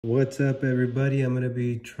What's up, everybody? I'm gonna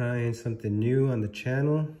be trying something new on the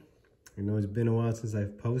channel. I know it's been a while since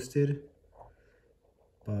I've posted,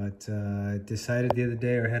 but I decided the other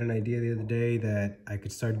day, or had an idea the other day, that I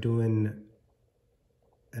could start doing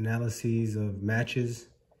analyses of matches,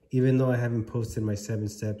 even though I haven't posted my 7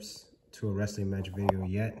 steps to a wrestling match video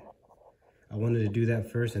yet. I wanted to do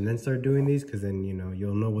that first and then start doing these, because then, you know,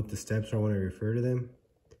 you'll know what the steps are when I refer to them.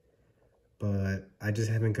 But I just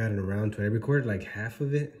haven't gotten around to it. I recorded like half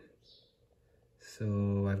of it.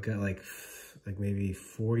 So I've got like maybe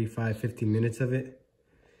 45-50 minutes of it.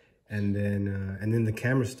 And then the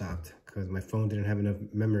camera stopped because my phone didn't have enough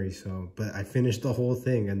memory. So, but I finished the whole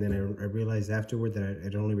thing. And then I realized afterward that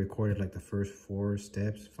it only recorded like the first 5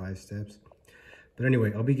 steps. But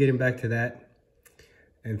anyway, I'll be getting back to that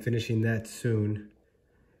and finishing that soon.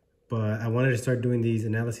 But I wanted to start doing these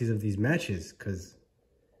analyses of these matches because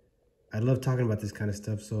I love talking about this kind of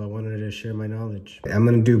stuff, so I wanted to share my knowledge. I'm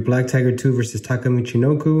gonna do Black Tiger 2 versus Taka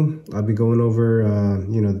Michinoku. I'll be going over,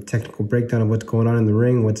 you know, the technical breakdown of what's going on in the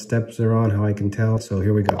ring, what steps they're on, how I can tell. So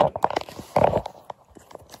here we go. All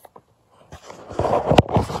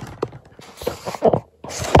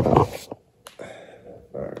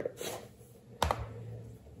right.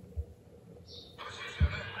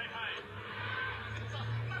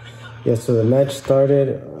 Yeah, so the match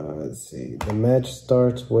started. Let's see, the match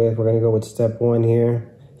starts with, we're gonna go with step 1 here.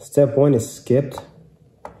 Step 1 is skipped.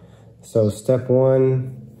 So step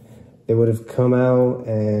 1, they would have come out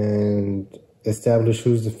and established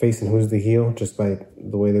who's the face and who's the heel, just by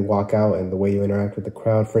the way they walk out and the way you interact with the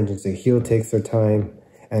crowd. For instance, the heel takes their time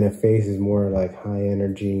and a face is more like high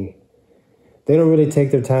energy. They don't really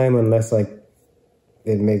take their time unless like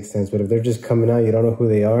it makes sense, but if they're just coming out, you don't know who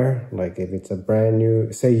they are. Like if it's a brand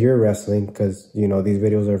new, say you're wrestling, because you know these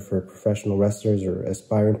videos are for professional wrestlers or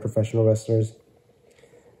aspiring professional wrestlers.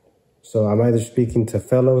 So I'm either speaking to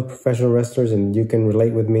fellow professional wrestlers and you can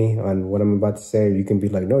relate with me on what I'm about to say, or you can be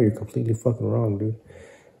like, no, you're completely fucking wrong, dude.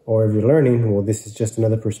 Or if you're learning, well, this is just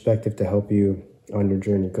another perspective to help you on your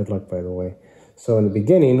journey. Good luck, by the way. So in the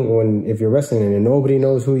beginning, if you're wrestling and nobody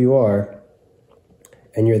knows who you are,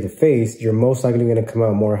 and you're the face, you're most likely going to come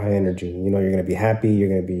out more high energy. You know, you're going to be happy, you're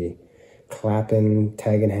going to be clapping,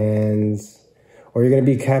 tagging hands, or you're going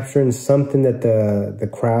to be capturing something that the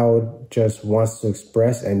crowd just wants to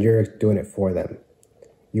express, and you're doing it for them.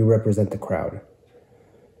 You represent the crowd.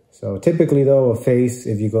 So typically, though, a face,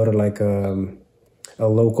 if you go to like a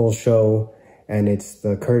local show and it's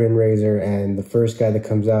the curtain raiser and the first guy that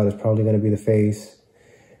comes out is probably going to be the face,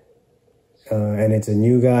 and it's a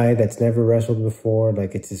new guy that's never wrestled before,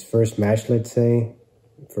 like it's his first match, let's say,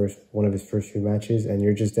 one of his first few matches, and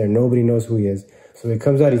you're just there, nobody knows who he is. So he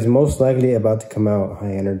comes out, he's most likely about to come out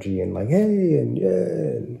high energy and like, hey, and yeah,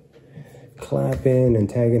 and clapping and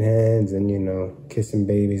tagging hands and, you know, kissing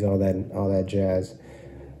babies, all that jazz.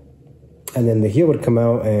 And then the heel would come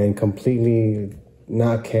out and completely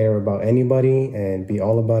not care about anybody and be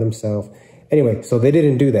all about himself. Anyway, so they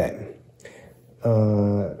didn't do that.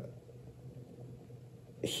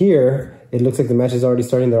 Here, it looks like the match is already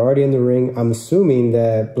starting. They're already in the ring. I'm assuming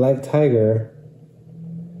that Black Tiger,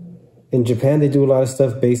 in Japan, they do a lot of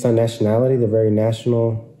stuff based on nationality. They're very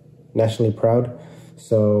nationally proud.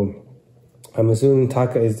 So I'm assuming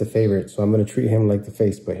Taka is the favorite. So I'm going to treat him like the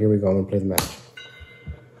face. But here we go. I'm going to play the match.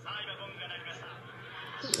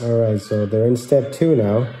 All right, so they're in step 2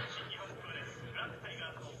 now,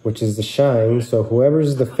 which is the shine. So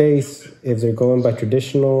whoever's the face, if they're going by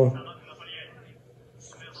traditional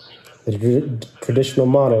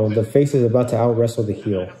model, the face is about to out-wrestle the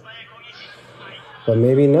heel. But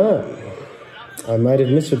maybe not. I might have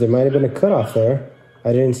missed it. There might have been a cutoff there.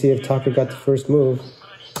 I didn't see if Taka got the first move.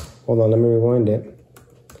 Hold on, let me rewind it.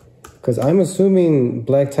 Because I'm assuming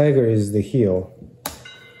Black Tiger is the heel.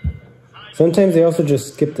 Sometimes they also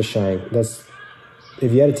just skip the shine. That's,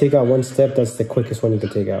 if you had to take out one step, that's the quickest one you can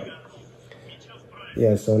take out.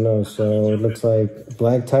 Yeah, so no. So it looks like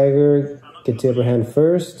Black Tiger gets the upper hand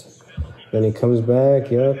first. Then he comes back,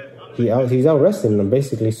 yep. He's out wrestling them,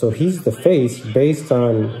 basically. So he's the face based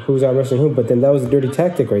on who's out wrestling who. But then that was a dirty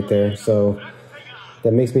tactic right there. So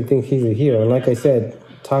that makes me think he's a heel. And like I said,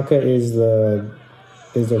 Taka is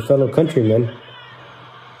their fellow countryman.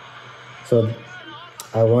 So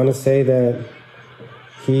I want to say that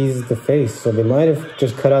he's the face. So they might have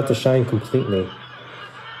just cut out the shine completely.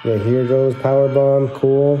 Yeah, here goes powerbomb,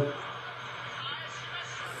 cool.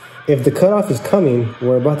 If the cutoff is coming,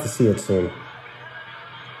 we're about to see it soon.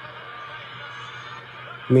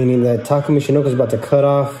 Meaning that Taka Michinoku is about to cut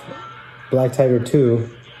off Black Tiger 2.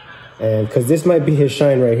 And because this might be his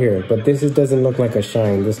shine right here. But this doesn't look like a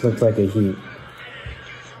shine. This looks like a heat.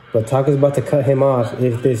 But Taka's about to cut him off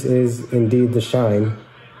if this is indeed the shine.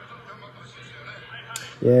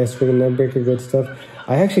 Yeah, swinging neck breaker, good stuff.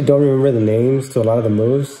 I actually don't remember the names to a lot of the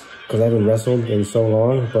moves because I haven't wrestled in so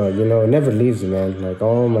long. But, you know, it never leaves you, man. Like,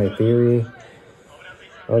 all my theory.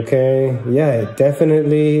 Okay, yeah,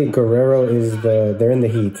 definitely Guerrero is they're in the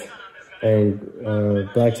heat. And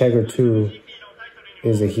Black Tiger 2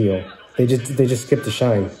 is a heel. They just skipped the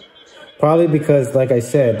shine. Probably because, like I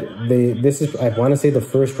said, this is, I want to say, the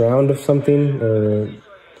first round of something, or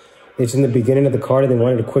it's in the beginning of the card and they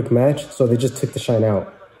wanted a quick match, so they just took the shine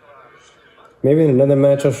out. Maybe in another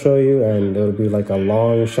match I'll show you, and it'll be like a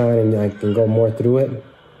long shine and I can go more through it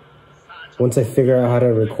once I figure out how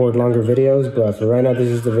to record longer videos. But for right now, this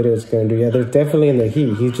is the video it's going to do. Yeah, they're definitely in the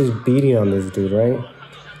heat. He's just beating on this dude, right?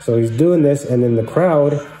 So he's doing this, and then the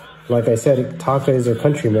crowd, like I said, Taka is their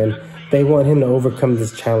countryman. They want him to overcome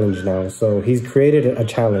this challenge now. So he's created a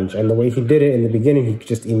challenge. And the way he did it in the beginning, he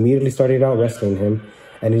just immediately started out wrestling him.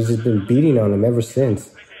 And he's just been beating on him ever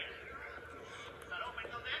since.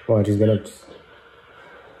 Watch, he's gonna...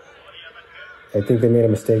 I think they made a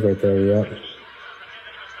mistake right there, yeah.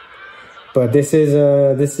 But this is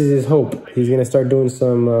his hope. He's gonna start doing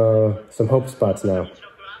some hope spots now.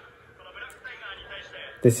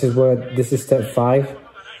 This is step 5.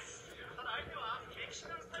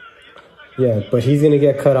 Yeah, but he's going to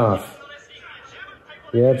get cut off.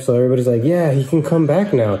 Yep, so everybody's like, yeah, he can come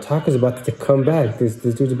back now. Taka's about to come back. This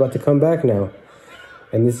dude's about to come back now.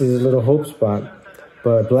 And this is a little hope spot.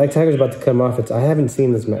 But Black Tiger's about to come off. I haven't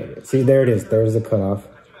seen this match. See, there it is. There's the cutoff.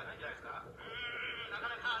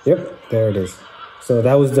 Yep, there it is. So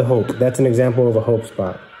that was the hope. That's an example of a hope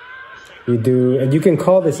spot. And you can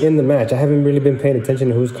call this in the match. I haven't really been paying attention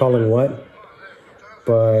to who's calling what.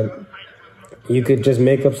 But... you could just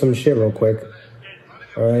make up some shit real quick.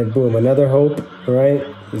 All right, boom, another hope. All right,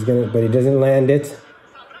 but he doesn't land it,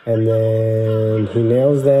 and then he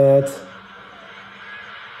nails that.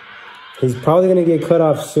 He's probably gonna get cut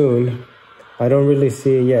off soon. I don't really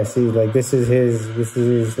see. Yeah, see, like this is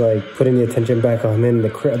his like putting the attention back on him.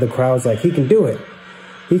 The crowd's like, he can do it.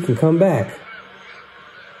 He can come back.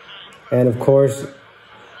 And of course,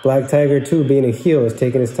 Black Tiger 2, being a heel, is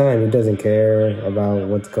taking his time. He doesn't care about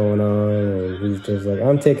what's going on. And he's just like,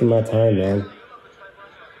 I'm taking my time, man.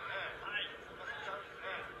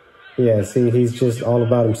 Yeah, see, he's just all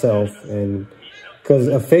about himself. And because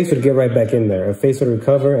a face would get right back in there. A face would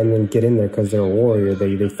recover and then get in there because they're a warrior.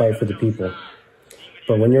 They fight for the people.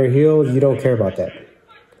 But when you're a heel, you don't care about that.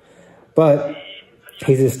 But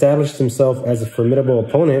he's established himself as a formidable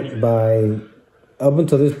opponent by... up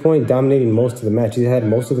until this point, dominating most of the match. He's had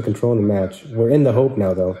most of the control in the match. We're in the hope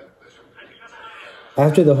now, though.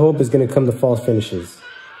 After the hope is going to come the false finishes.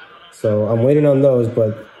 So I'm waiting on those,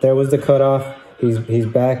 but there was the cutoff. He's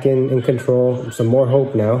back in control. Some more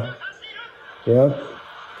hope now. Yep.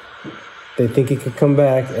 They think he could come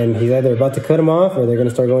back, and he's either about to cut him off, or they're going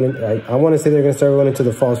to start going in. I want to say they're going to start going into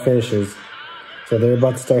the false finishes. So they're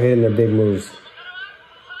about to start hitting their big moves.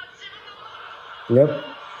 Yep.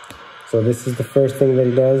 So this is the first thing that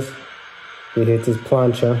he does. He hits his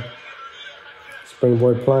plancha.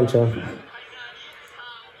 Springboard plancha.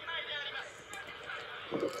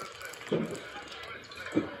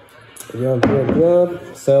 Yup.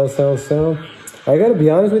 Sell. I gotta be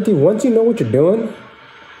honest with you, once you know what you're doing,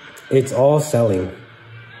 it's all selling.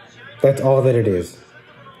 That's all that it is.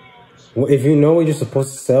 If you know what you're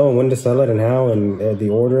supposed to sell and when to sell it and how and the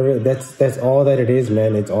order of it, that's all that it is,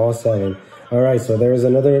 man. It's all selling. All right, so there's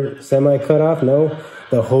another semi-cutoff. No,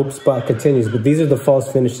 the hope spot continues. But these are the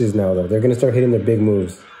false finishes now, though. They're going to start hitting their big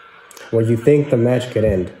moves where you think the match could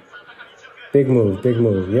end. Big move.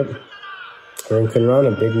 Yep. Hurricane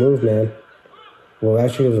Rana, big move, man. Well,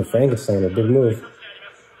 actually, it was a Frankenstein, a big move.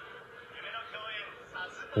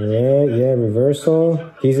 Yeah,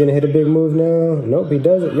 reversal. He's going to hit a big move now. Nope, he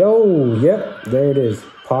does it. Yo, yep, there it is.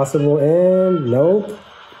 Possible and nope.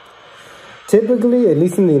 Typically, at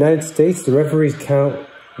least in the United States, the referee's count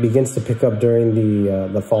begins to pick up during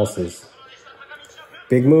the falses.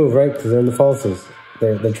 Big move, right? Because they're in the falses.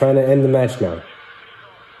 They're trying to end the match now.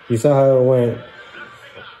 You saw how it went.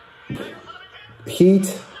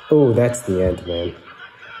 Heat. Oh, that's the end, man.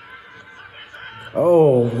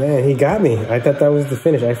 Oh, man, he got me. I thought that was the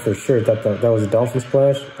finish. I for sure thought that was a dolphin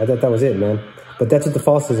splash. I thought that was it, man. But that's what the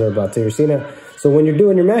falses are about. So you're seeing that. So when you're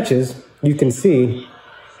doing your matches, you can see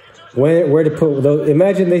where to put those.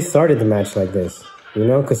 Imagine they started the match like this, you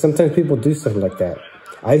know, because sometimes people do stuff like that.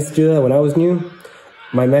 I used to do that when I was new.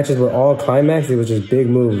 My matches were all climax. It was just big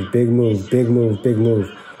move, big move, big move, big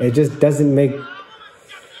move. It just doesn't make...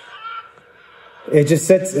 it just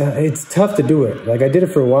sets, it's tough to do it. Like I did it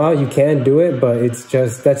for a while, you can do it, but it's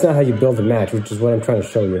just, that's not how you build a match, which is what I'm trying to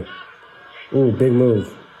show you. Ooh, big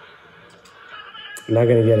move. Not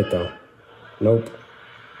gonna get it though. Nope.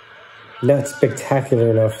 Not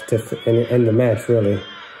spectacular enough to end the match, really.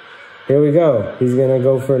 Here we go. He's gonna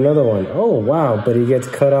go for another one. Oh, wow, but he gets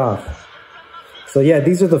cut off. So yeah,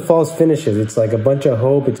 these are the false finishes. It's like a bunch of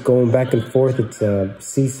hope. It's going back and forth. It's a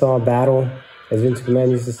seesaw battle, as Vince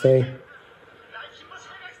McMahon used to say.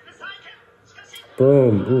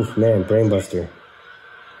 Boom. Oof, man, brainbuster.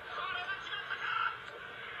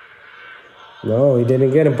 No, he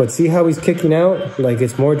didn't get him. But see how he's kicking out? Like,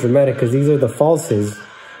 it's more dramatic because these are the falses.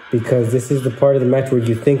 Because this is the part of the match where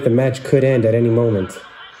you think the match could end at any moment.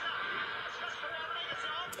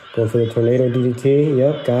 Going for the tornado DDT.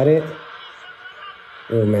 Yep, got it.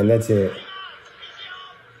 Oh, man, that's it.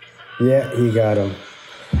 Yeah, he got him.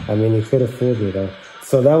 I mean, he could have fooled me, though.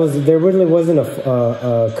 So that was, there really wasn't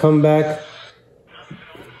a comeback.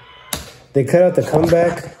 They cut out the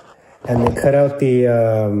comeback, and they cut out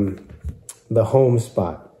the home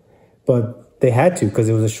spot. But they had to, because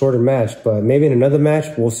it was a shorter match. But maybe in another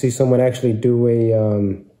match, we'll see someone actually do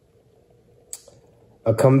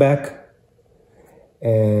a comeback.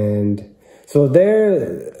 And so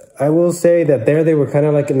there, I will say that there they were kind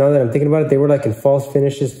of like, now that I'm thinking about it, they were like in false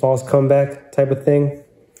finishes, false comeback type of thing.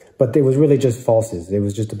 But it was really just falses. It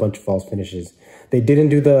was just a bunch of false finishes. They didn't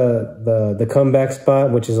do the comeback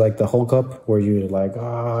spot, which is like the Hulk up, where you're like,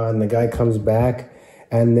 and the guy comes back.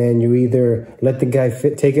 And then you either let the guy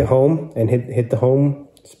take it home and hit the home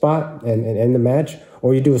spot and end the match,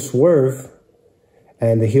 or you do a swerve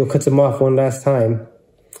and the heel cuts him off one last time.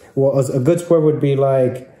 Well, a good swerve would be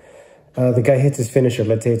like the guy hits his finisher.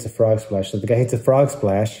 Let's say it's a frog splash. So the guy hits a frog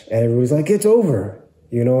splash and everybody's like, it's over.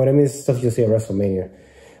 You know what I mean? It's stuff you'll see at WrestleMania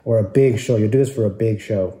or a big show. You do this for a big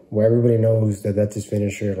show where everybody knows that that's his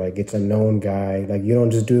finisher. Like, it's a known guy. Like, you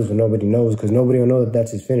don't just do this when nobody knows, because nobody will know that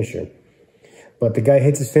that's his finisher. But the guy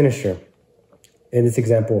hits his finisher. In this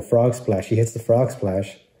example, a frog splash. He hits the frog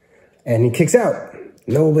splash and he kicks out.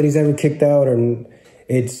 Nobody's ever kicked out, or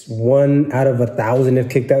it's 1 out of 1,000 have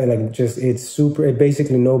kicked out. Like, just, it's super,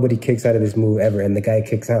 basically nobody kicks out of this move ever, and the guy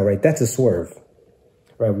kicks out, right? That's a swerve,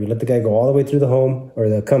 right? We let the guy go all the way through the home, or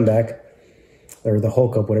the comeback, or the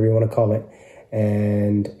Hulk up, whatever you want to call it.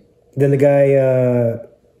 And then the guy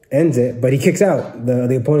ends it, but he kicks out.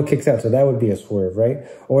 The opponent kicks out, so that would be a swerve, right?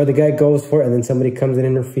 Or the guy goes for it, and then somebody comes and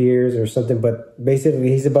interferes or something, but basically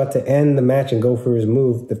he's about to end the match and go for his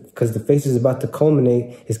move, because the face is about to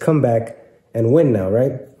culminate his comeback and win now,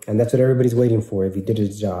 right? And that's what everybody's waiting for if he did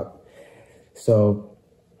his job. So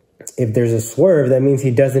if there's a swerve, that means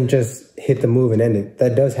he doesn't just hit the move and end it.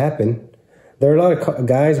 That does happen. There are a lot of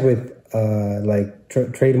guys with like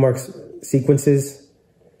trademark sequences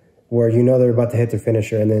where you know they're about to hit their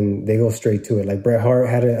finisher and then they go straight to it. Like Bret Hart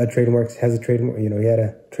had a trademark, has a trademark, you know, he had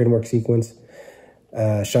a trademark sequence.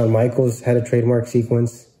 Shawn Michaels had a trademark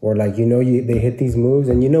sequence, or like, you know, they hit these moves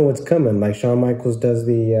and you know what's coming. Like Shawn Michaels does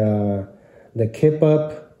the kip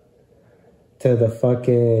up to the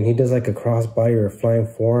fucking, he does like a crossbody or a flying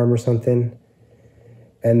forearm or something.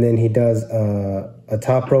 And then he does a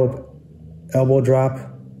top rope elbow drop,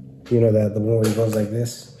 you know, the one where he goes like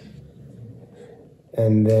this.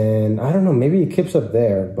 And then, I don't know, maybe he kips up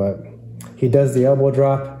there, but he does the elbow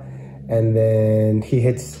drop, and then he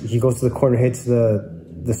goes to the corner, hits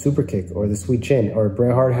the super kick or the sweet chin. Or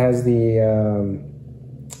Bret Hart has the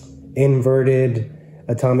inverted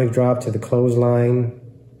atomic drop to the clothesline,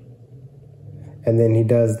 and then he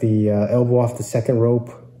does the elbow off the second rope,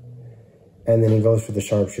 and then he goes for the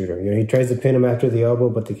sharpshooter. You know, he tries to pin him after the elbow,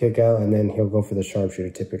 but the kick out, and then he'll go for the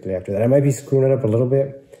sharpshooter typically after that. I might be screwing it up a little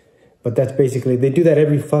bit, but that's basically, they do that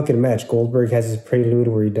every fucking match. Goldberg has his prelude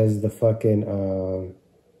where he does the fucking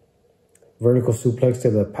vertical suplex to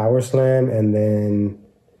the power slam, and then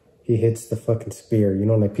he hits the fucking spear. You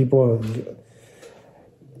know, like people,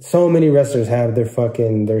 so many wrestlers have their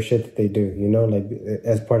shit that they do, you know, like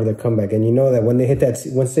as part of their comeback. And you know that when they hit that,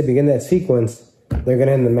 once they begin that sequence, they're going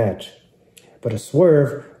to end the match. But a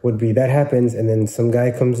swerve would be that happens, and then some guy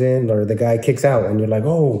comes in, or the guy kicks out, and you're like,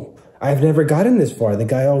 oh, I've never gotten this far. The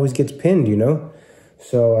guy always gets pinned, you know?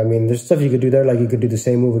 So, I mean, there's stuff you could do there. Like, you could do the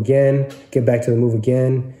same move again, get back to the move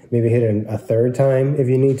again, maybe hit it a third time if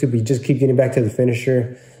you need to, but just keep getting back to the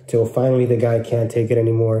finisher till finally the guy can't take it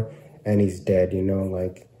anymore and he's dead, you know?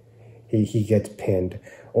 Like, he gets pinned.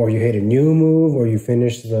 Or you hit a new move, or you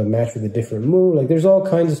finish the match with a different move. Like, there's all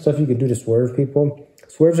kinds of stuff you could do to swerve people.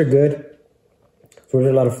 Swerves are good. Swerves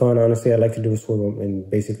are a lot of fun, honestly. I like to do a swerve in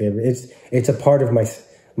basically it's a part of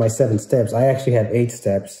my 7 steps. I actually have 8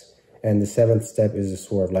 steps, and the 7th step is a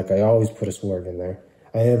sword. Like, I always put a sword in there.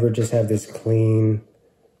 I never just have this clean,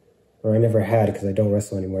 or I never had, because I don't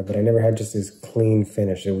wrestle anymore, but I never had just this clean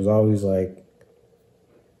finish. It was always like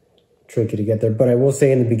tricky to get there. But I will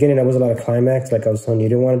say in the beginning, I was a lot of climax. Like I was telling you, you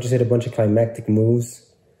don't want to just hit a bunch of climactic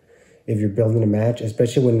moves if you're building a match,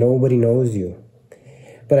 especially when nobody knows you.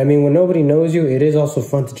 But I mean, when nobody knows you, it is also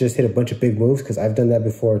fun to just hit a bunch of big moves, because I've done that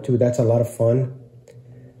before too. That's a lot of fun.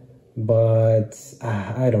 But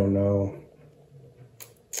I don't know.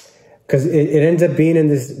 Because it ends up being in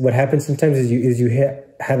this, what happens sometimes is you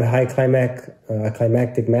have a high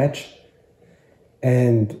climactic match,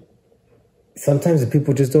 and sometimes the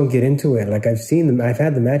people just don't get into it. Like I've seen them, I've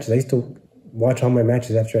had the matches. I used to watch all my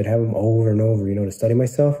matches after I'd have them over and over, you know, to study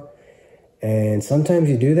myself. And sometimes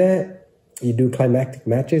you do that, you do climactic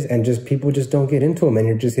matches, and just people just don't get into them, and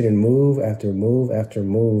you're just hitting move after move after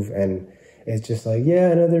move, and it's just like, yeah,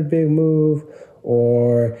 another big move.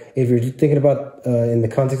 Or if you're thinking about in the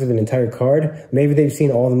context of an entire card, maybe they've seen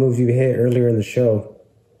all the moves you hit earlier in the show,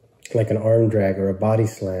 like an arm drag or a body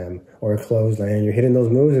slam or a clothesline. You're hitting those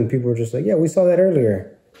moves and people are just like, yeah, we saw that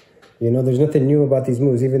earlier. You know, there's nothing new about these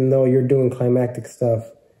moves, even though you're doing climactic stuff,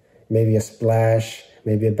 maybe a splash,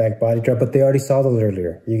 maybe a back body drop, but they already saw those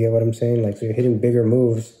earlier. You get what I'm saying? Like, so you're hitting bigger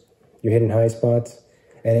moves, you're hitting high spots,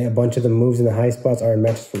 and a bunch of the moves in the high spots are in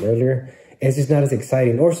matches from earlier. It's just not as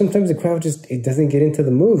exciting. Or sometimes the crowd just, it doesn't get into the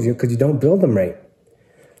moves because you don't build them right.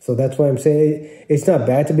 So that's why I'm saying it's not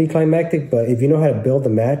bad to be climactic, but if you know how to build the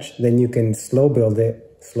match, then you can slow build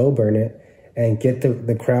it, slow burn it, and get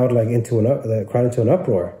the crowd like into an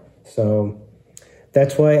uproar. So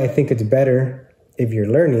that's why I think it's better if you're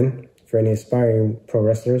learning, for any aspiring pro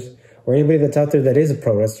wrestlers or anybody that's out there that is a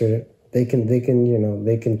pro wrestler, they can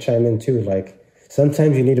chime in too. Like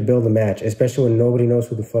sometimes you need to build a match, especially when nobody knows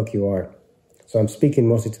who the fuck you are. So I'm speaking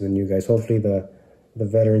mostly to the new guys. Hopefully the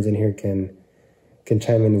veterans in here can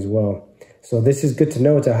chime in as well. So this is good to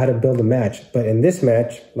know to how to build a match. But in this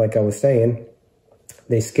match, like I was saying,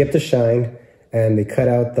 they skipped the shine and they cut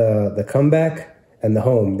out the comeback and the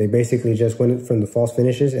home. They basically just went from the false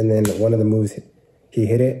finishes, and then one of the moves, he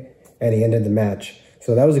hit it and he ended the match.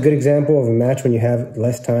 So that was a good example of a match when you have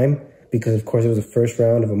less time, because of course it was the first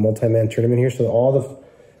round of a multi-man tournament here. So all the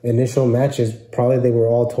initial matches, probably they were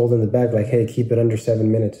all told in the back, like, hey, keep it under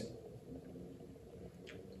 7 minutes.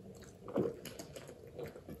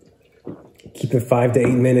 Keep it 5 to 8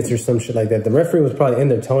 minutes or some shit like that. The referee was probably in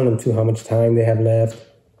there telling them too how much time they have left.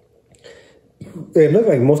 It looked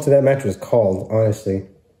like most of that match was called, honestly.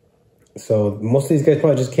 So most of these guys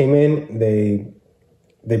probably just came in.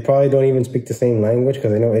 They probably don't even speak the same language,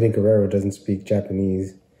 because I know Eddie Guerrero doesn't speak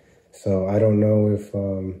Japanese. So I don't know if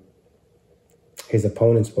his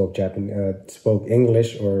opponent spoke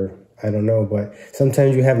English, or I don't know. But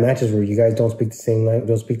sometimes you have matches where you guys don't speak the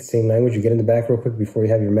same language. You get in the back real quick before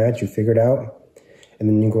you have your match. You figure it out, and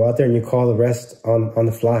then you go out there and you call the rest on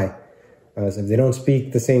the fly. So if they don't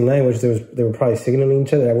speak the same language, they were probably signaling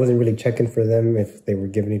each other. I wasn't really checking for them if they were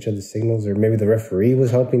giving each other signals, or maybe the referee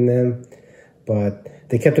was helping them. But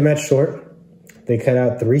they kept the match short. They cut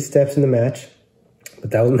out 3 steps in the match.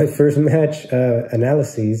 But that was my first match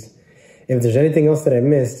analyses. If there's anything else that I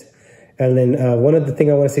missed, and then one other thing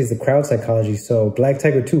I want to say is the crowd psychology. So Black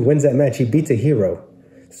Tiger 2 wins that match. He beats a hero.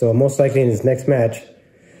 So most likely in his next match,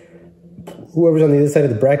 whoever's on the other side of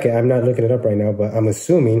the bracket, I'm not looking it up right now, but I'm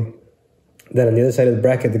assuming that on the other side of the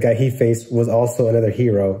bracket, the guy he faced was also another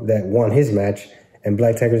hero that won his match, and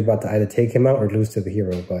Black Tiger's about to either take him out or lose to the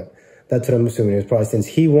hero. But that's what I'm assuming. It's probably since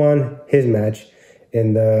he won his match,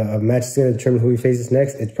 and the match is going to determine who he faces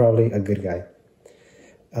next, it's probably a good guy.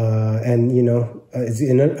 And, you know, it's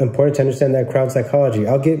important to understand that crowd psychology.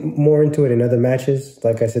 I'll get more into it in other matches.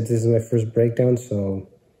 Like I said, this is my first breakdown, so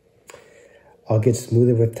I'll get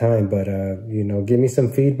smoother with time. But, you know, give me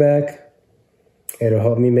some feedback. It'll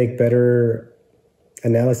help me make better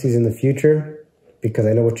analyses in the future, because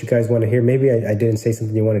I know what you guys want to hear. Maybe I didn't say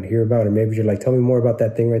something you wanted to hear about, or maybe you're like, tell me more about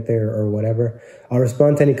that thing right there or whatever. I'll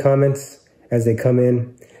respond to any comments as they come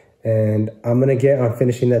in. And I'm going to get on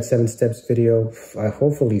finishing that 7 steps video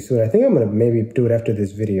hopefully soon. I think I'm going to maybe do it after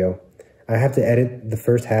this video. I have to edit the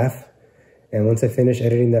first half. And once I finish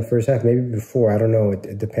editing that first half, maybe before, I don't know,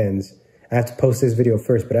 it depends. I have to post this video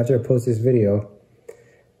first, but after I post this video,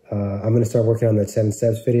 I'm going to start working on that 7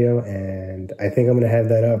 steps video. And I think I'm going to have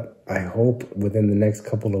that up, I hope, within the next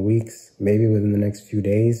couple of weeks, maybe within the next few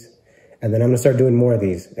days. And then I'm going to start doing more of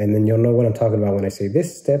these. And then you'll know what I'm talking about when I say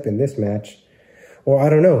this step in this match. Or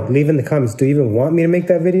I don't know, leave in the comments, do you even want me to make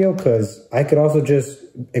that video? Because I could also just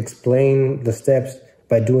explain the steps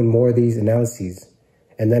by doing more of these analyses.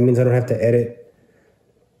 And that means I don't have to edit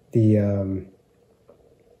the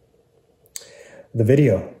the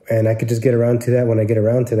video, and I could just get around to that when I get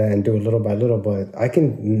around to that and do it little by little. But I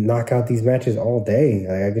can knock out these matches all day.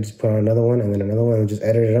 Like, I could just put on another one and then another one and just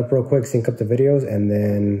edit it up real quick, sync up the videos, and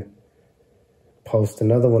then post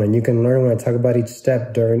another one. And you can learn when I talk about each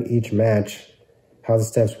step during each match, how the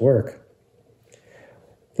steps work.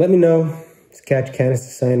 Let me know. It's Catch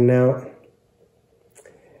Canister signing out.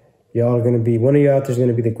 Y'all are going to be, one of you out there is going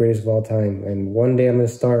to be the greatest of all time. And one day I'm going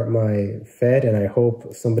to start my Fed, and I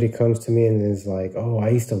hope somebody comes to me and is like, oh, I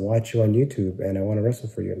used to watch you on YouTube and I want to wrestle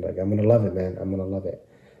for you. Like, I'm going to love it, man. I'm going to love it.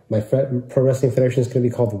 My pro wrestling federation is going to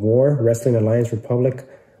be called WAR, Wrestling Alliance Republic,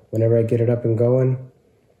 whenever I get it up and going.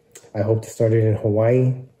 I hope to start it in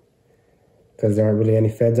Hawaii because there aren't really any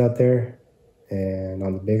Feds out there, and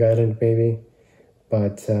on the Big Island, maybe.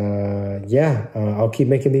 But yeah, I'll keep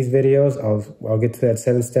making these videos. I'll get to that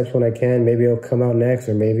 7 steps when I can. Maybe it'll come out next,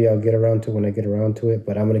 or maybe I'll get around to it when I get around to it.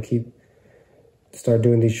 But I'm gonna start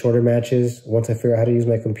doing these shorter matches. Once I figure out how to use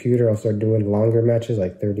my computer, I'll start doing longer matches,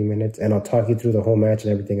 like 30 minutes, and I'll talk you through the whole match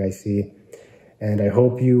and everything I see. And I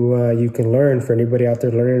hope you can learn. For anybody out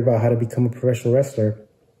there learning about how to become a professional wrestler,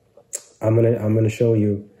 I'm gonna show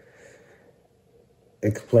you.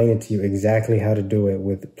 Explain it to you exactly how to do it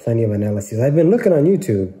with plenty of analysis. I've been looking on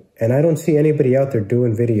YouTube and I don't see anybody out there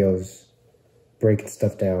doing videos breaking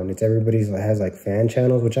stuff down. It's everybody's has like fan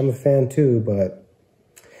channels, which I'm a fan too, but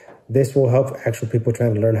this will help actual people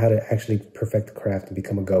trying to learn how to actually perfect the craft and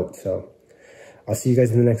become a GOAT. So I'll see you guys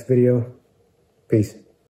in the next video. Peace.